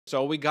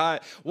So we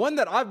got one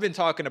that I've been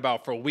talking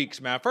about for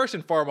weeks, man. First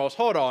and foremost,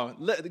 hold on.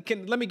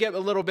 Let me get a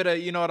little bit of,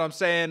 you know what I'm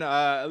saying?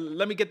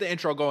 Let me get the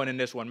intro going in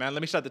this one, man.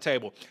 Let me set the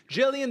table.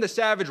 Gillian the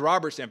Savage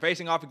Robertson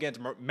facing off against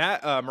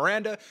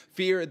Miranda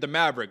Fear the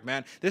Maverick,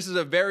 man. This is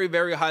a very,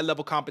 very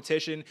high-level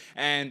competition,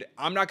 and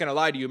I'm not going to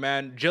lie to you,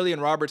 man.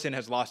 Gillian Robertson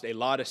has lost a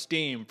lot of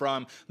steam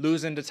from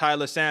losing to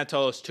Taila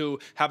Santos to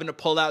having to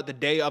pull out the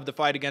day of the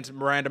fight against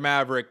Miranda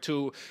Maverick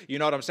to, you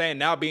know what I'm saying,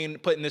 now being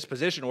put in this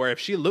position where if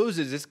she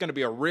loses, it's going to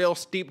be a real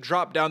steep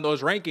drop down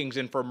those rankings.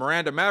 And for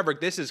Miranda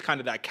Maverick, this is kind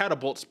of that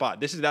catapult spot.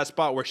 This is that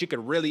spot where she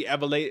could really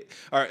elevate,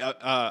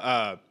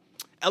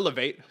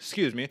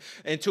 excuse me,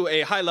 into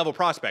a high-level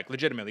prospect,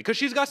 legitimately, because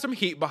she's got some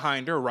heat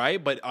behind her,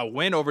 right? But a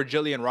win over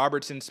Gillian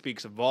Robertson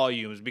speaks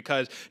volumes,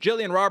 because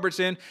Gillian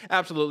Robertson,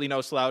 absolutely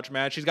no slouch,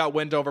 man. She's got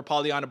wins over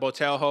Poliana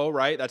Botelho,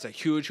 right? That's a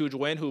huge, huge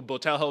win, who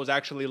Botelho is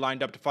actually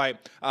lined up to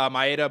fight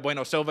Maeda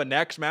Bueno Silva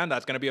next, man.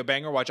 That's going to be a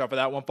banger. Watch out for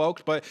that one,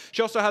 folks. But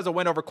she also has a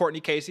win over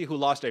Courtney Casey, who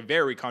lost a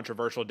very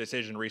controversial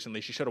decision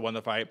recently. She should have won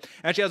the fight.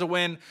 And she has a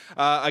win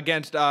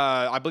against,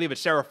 I believe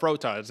it's Sarah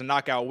Frota. It's a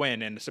knockout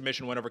win and a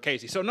submission win over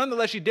Casey. So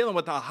nonetheless, she's dealing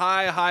with a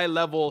high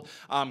level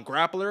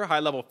grappler, high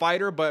level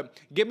fighter. But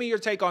give me your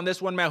take on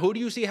this one, man. Who do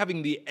you see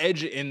having the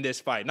edge in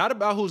this fight? Not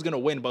about who's going to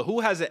win, but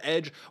who has the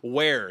edge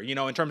where, you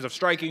know, in terms of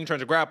striking, in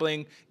terms of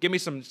grappling? Give me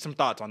some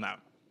thoughts on that.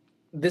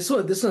 This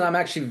one I'm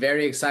actually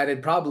very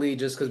excited, probably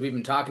just because we've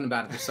been talking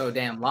about it for so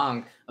damn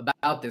long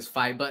about this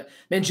fight. But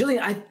man,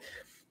 Gillian,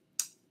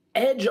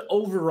 edge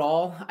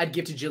overall, I'd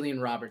give to Gillian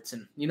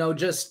Robertson. You know,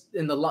 just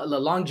in the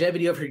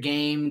longevity of her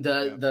game,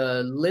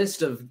 the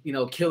list of, you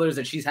know, killers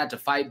that she's had to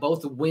fight,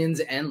 both wins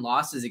and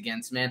losses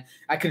against, man.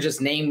 I could just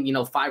name, you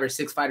know, 5 or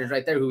 6 fighters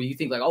right there who you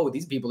think like, oh,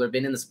 these people have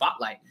been in the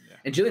spotlight. Yeah.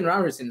 And Gillian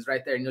Robertson is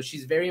right there. You know,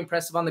 she's very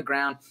impressive on the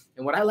ground.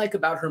 And what I like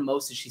about her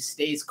most is she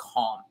stays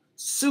calm,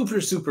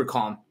 super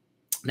calm.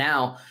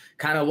 Now,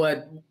 kind of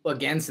what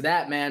against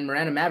that, man,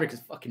 Miranda Maverick is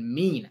fucking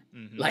mean.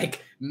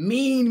 Like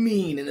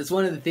mean. And it's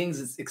one of the things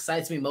that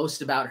excites me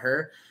most about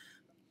her.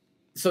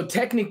 So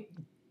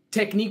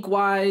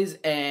technique-wise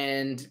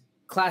and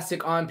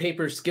classic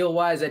on-paper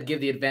skill-wise, I'd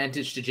give the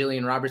advantage to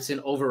Gillian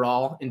Robertson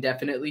overall,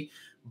 indefinitely.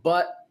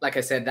 But like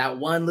I said, that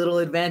one little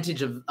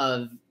advantage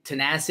of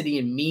tenacity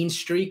and mean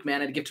streak,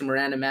 man, I'd give to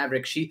Miranda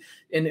Maverick. She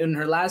in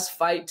her last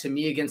fight to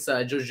me against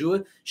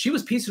Joshua, she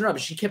was piecing her up.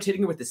 She kept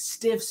hitting her with the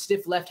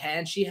stiff left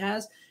hand she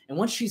has. And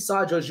once she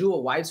saw Joshua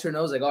wipes her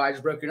nose, like, oh, I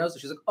just broke your nose. So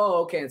she's like,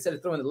 oh, okay. Instead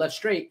of throwing the left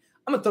straight,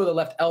 I'm gonna throw the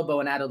left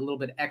elbow and add a little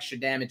bit of extra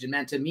damage. And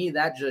man, to me,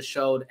 that just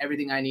showed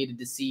everything I needed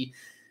to see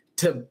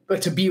to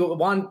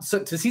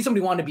see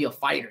somebody want to be a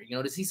fighter, you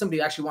know, to see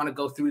somebody actually want to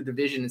go through the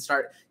division and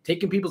start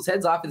taking people's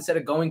heads off instead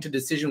of going to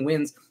decision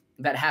wins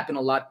that happen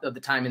a lot of the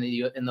time in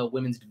the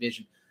women's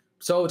division.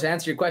 So to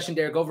answer your question,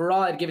 Derek,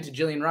 overall, I'd give it to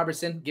Gillian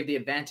Robertson, give the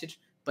advantage.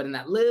 But in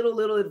that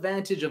little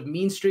advantage of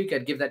mean streak,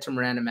 I'd give that to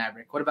Miranda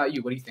Maverick. What about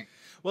you? What do you think?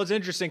 Well, it's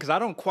interesting because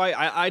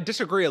I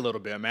disagree a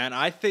little bit, man.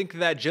 I think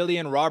that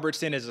Gillian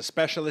Robertson is a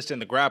specialist in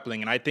the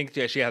grappling, and I think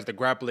that she has the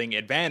grappling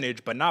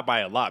advantage, but not by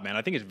a lot, man.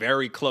 I think it's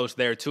very close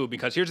there, too,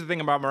 because here's the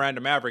thing about Miranda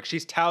Maverick.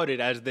 She's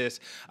touted as this,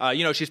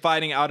 you know, she's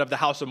fighting out of the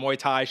House of Muay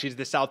Thai. She's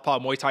the Southpaw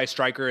Muay Thai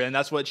striker, and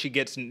that's what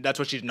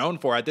she's known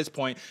for at this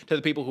point to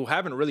the people who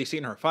haven't really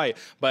seen her fight.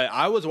 But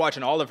I was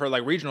watching all of her,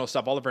 like, regional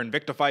stuff, all of her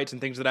Invicta fights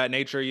and things of that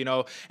nature, you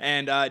know,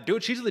 and,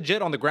 dude, she's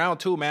legit on the ground,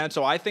 too, man.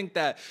 So I think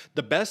that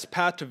the best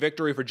path to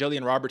victory for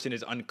Gillian Robertson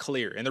is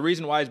unclear. And the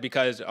reason why is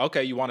because,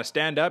 okay, you want to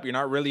stand up. You're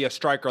not really a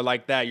striker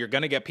like that. You're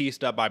going to get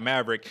pieced up by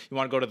Maverick. You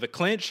want to go to the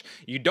clinch.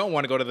 You don't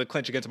want to go to the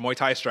clinch against a Muay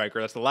Thai striker.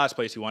 That's the last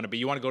place you want to be.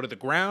 You want to go to the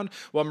ground.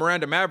 Well,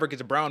 Miranda Maverick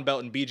is a brown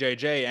belt in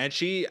BJJ, and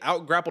she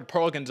out-grappled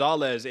Pearl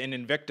Gonzalez in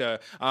Invicta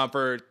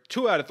for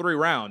 2 out of 3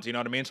 rounds, you know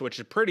what I mean? So which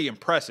is pretty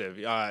impressive,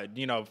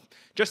 you know,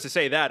 just to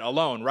say that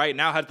alone, right?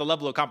 Now, has the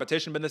level of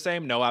competition been the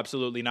same? No,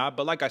 absolutely not.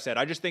 But like I said,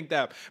 I just think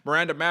that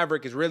Miranda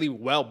Maverick is really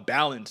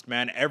well-balanced,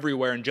 man,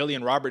 everywhere, and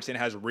Gillian Robertson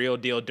has real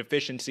deal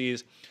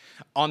deficiencies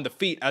on the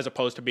feet as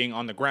opposed to being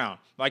on the ground.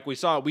 Like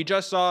we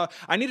just saw,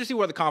 I need to see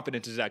where the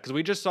confidence is at, because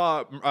we just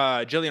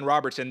saw Gillian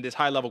Robertson, this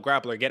high-level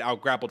grappler, get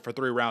out-grappled for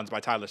 3 rounds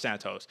by Taila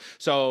Santos.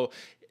 So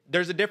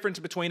there's a difference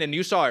between, and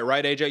you saw it,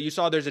 right, AJ? You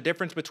saw there's a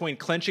difference between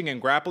clinching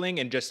and grappling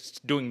and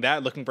just doing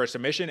that, looking for a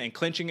submission, and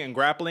clinching and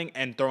grappling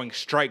and throwing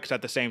strikes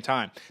at the same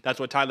time.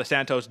 That's what Taila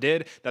Santos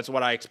did. That's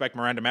what I expect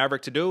Miranda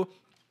Maverick to do.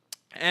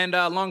 And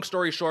long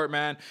story short,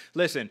 man,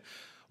 listen,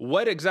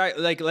 what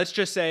exactly, like, let's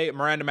just say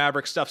Miranda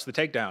Maverick stuffs the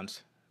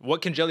takedowns.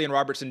 What can Gillian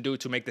Robertson do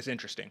to make this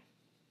interesting?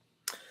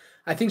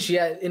 I think she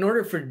had, in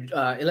order for,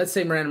 let's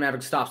say Miranda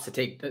Maverick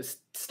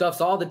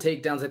stuffs all the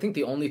takedowns, I think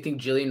the only thing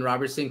Gillian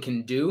Robertson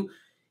can do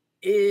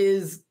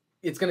is,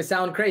 it's going to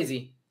sound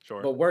crazy,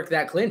 sure, but work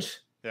that clinch.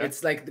 Yeah.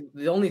 It's like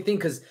the only thing,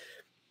 because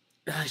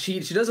she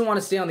doesn't want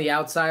to stay on the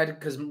outside,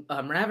 because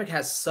Maverick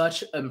has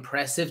such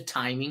impressive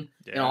timing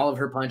in all of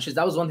her punches.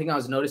 That was one thing I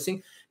was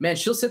noticing. Man,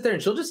 she'll sit there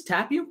and she'll just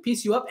tap you,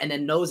 piece you up, and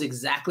then knows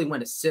exactly when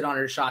to sit on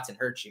her shots and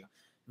hurt you.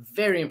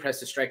 Very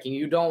impressive striking.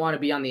 You don't want to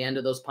be on the end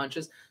of those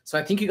punches. So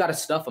I think you got to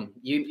stuff them.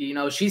 You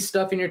know, she's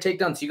stuffing your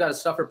takedowns. So you got to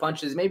stuff her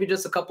punches, maybe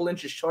just a couple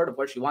inches short of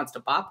where she wants to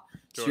pop.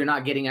 So you're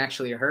not getting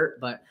actually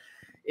hurt. But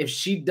if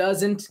she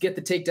doesn't get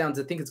the takedowns,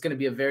 I think it's going to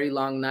be a very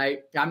long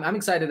night. I'm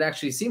excited to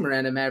actually see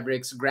Miranda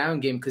Maverick's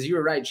ground game, because you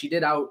were right. She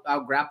did out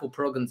grapple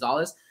Pearl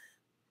Gonzalez,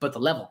 but the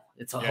level,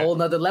 it's a whole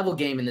nother level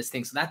game in this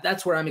thing. So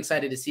that's where I'm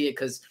excited to see it,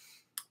 because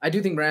I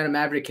do think Miranda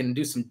Maverick can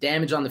do some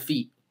damage on the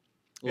feet.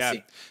 We'll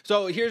see.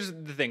 So here's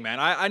the thing, man.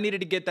 I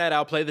needed to get that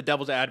out, play the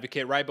devil's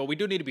advocate, right? But we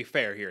do need to be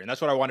fair here. And that's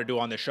what I want to do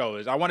on this show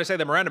is I want to say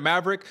that Miranda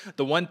Maverick,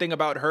 the one thing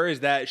about her is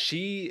that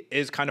she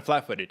is kind of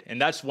flat-footed.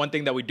 And that's one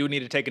thing that we do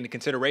need to take into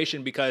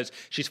consideration, because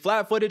she's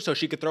flat-footed so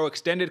she could throw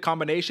extended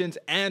combinations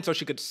and so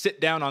she could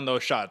sit down on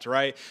those shots,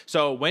 right?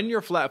 So when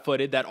you're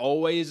flat-footed, that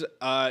always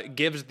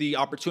gives the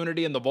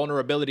opportunity and the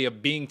vulnerability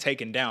of being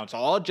taken down. So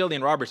all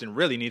Gillian Robertson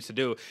really needs to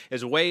do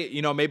is wait,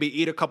 you know,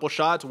 maybe eat a couple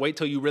shots, wait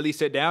till you really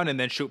sit down, and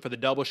then shoot for the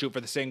double, shoot for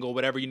the single,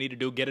 whatever you need to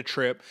do, get a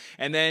trip,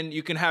 and then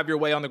you can have your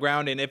way on the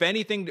ground. And if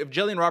anything, if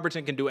Gillian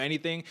Robertson can do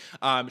anything,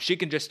 she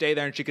can just stay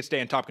there and she can stay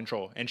in top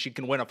control and she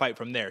can win a fight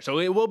from there. So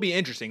it will be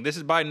interesting. This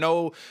is by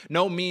no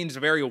means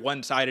very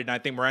one-sided, and I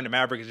think Miranda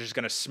Maverick is just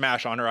going to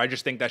smash on her. I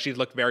just think that she's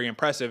looked very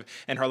impressive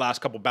in her last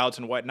couple bouts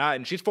and whatnot,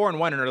 and she's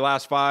 4-1 in her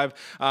last 5.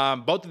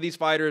 Both of these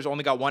fighters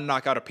only got 1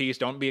 knockout apiece.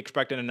 Don't be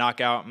expecting a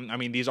knockout. I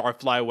mean, these are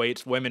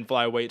flyweights, women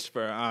flyweights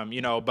for,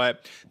 you know,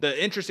 but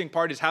the interesting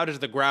part is how does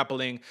the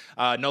grappling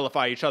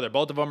nullify each other?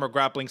 Both of them are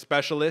grappling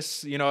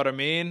specialists, you know what I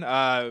mean?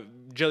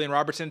 Gillian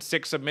Robertson,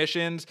 6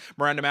 submissions,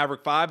 Miranda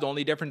Maverick 5. The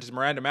only difference is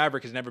Miranda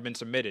Maverick has never been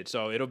submitted.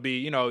 So it'll be,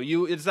 you know,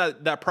 it's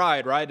that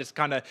pride, right? It's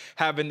kind of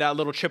having that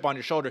little chip on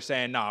your shoulder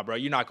saying, nah, bro,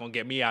 you're not going to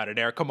get me out of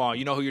there. Come on,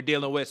 you know who you're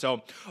dealing with.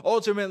 So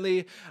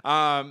ultimately,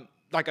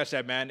 like I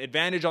said, man,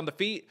 advantage on the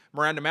feet,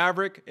 Miranda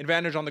Maverick.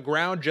 Advantage on the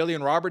ground,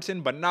 Gillian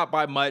Robertson, but not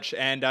by much.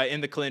 And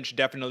in the clinch,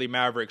 definitely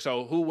Maverick.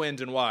 So who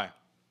wins and why?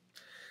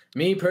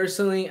 Me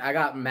personally, I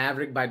got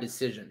Maverick by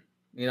decision.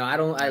 You know,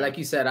 like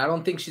you said, I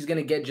don't think she's going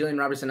to get Gillian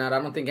Robertson out.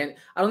 I don't think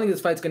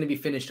this fight's going to be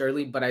finished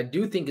early, but I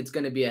do think it's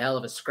going to be a hell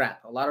of a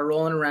scrap. A lot of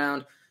rolling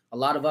around, a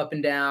lot of up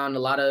and down, a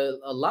lot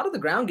of the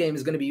ground game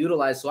is going to be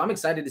utilized. So I'm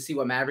excited to see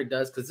what Maverick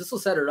does, because this will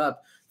set her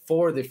up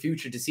for the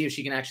future to see if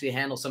she can actually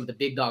handle some of the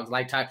big dogs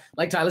like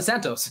Tyler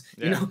Santos.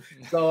 You know,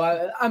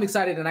 so I'm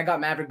excited, and I got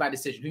Maverick by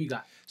decision. Who you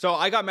got? So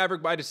I got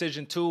Maverick by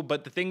decision too,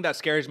 but the thing that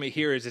scares me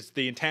here is it's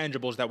the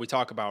intangibles that we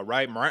talk about,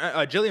 right?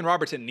 Gillian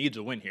Robertson needs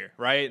a win here,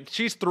 right?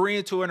 She's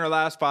 3-2 in her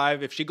last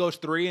 5. If she goes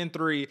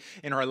 3-3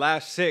 in her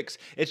last 6,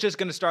 it's just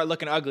going to start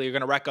looking ugly. You're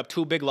going to rack up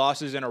 2 big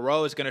losses in a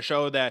row. It's going to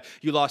show that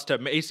you lost to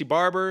Macy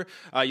Barber,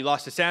 you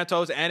lost to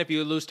Santos, and if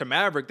you lose to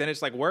Maverick, then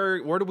it's like where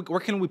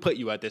can we put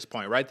you at this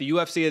point, right? The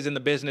UFC is in the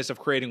business of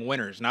creating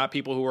winners, not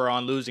people who are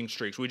on losing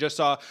streaks. We just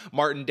saw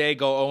Marc-Andre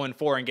go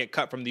 0-4 and get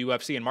cut from the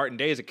UFC, and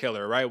Marc-Andre is a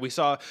killer, right? We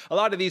saw a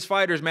lot of these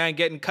fighters, man,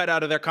 getting cut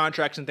out of their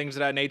contracts and things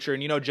of that nature.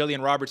 And, you know,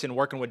 Gillian Robertson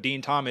working with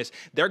Dean Thomas,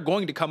 they're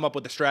going to come up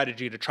with a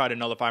strategy to try to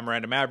nullify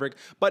Miranda Maverick.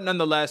 But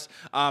nonetheless,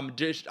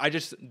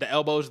 the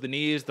elbows, the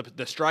knees,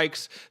 the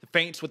strikes, the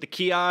feints with the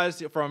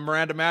kias from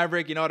Miranda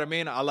Maverick, you know what I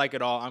mean? I like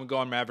it all. I'm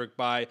going Maverick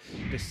by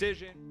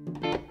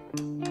decision.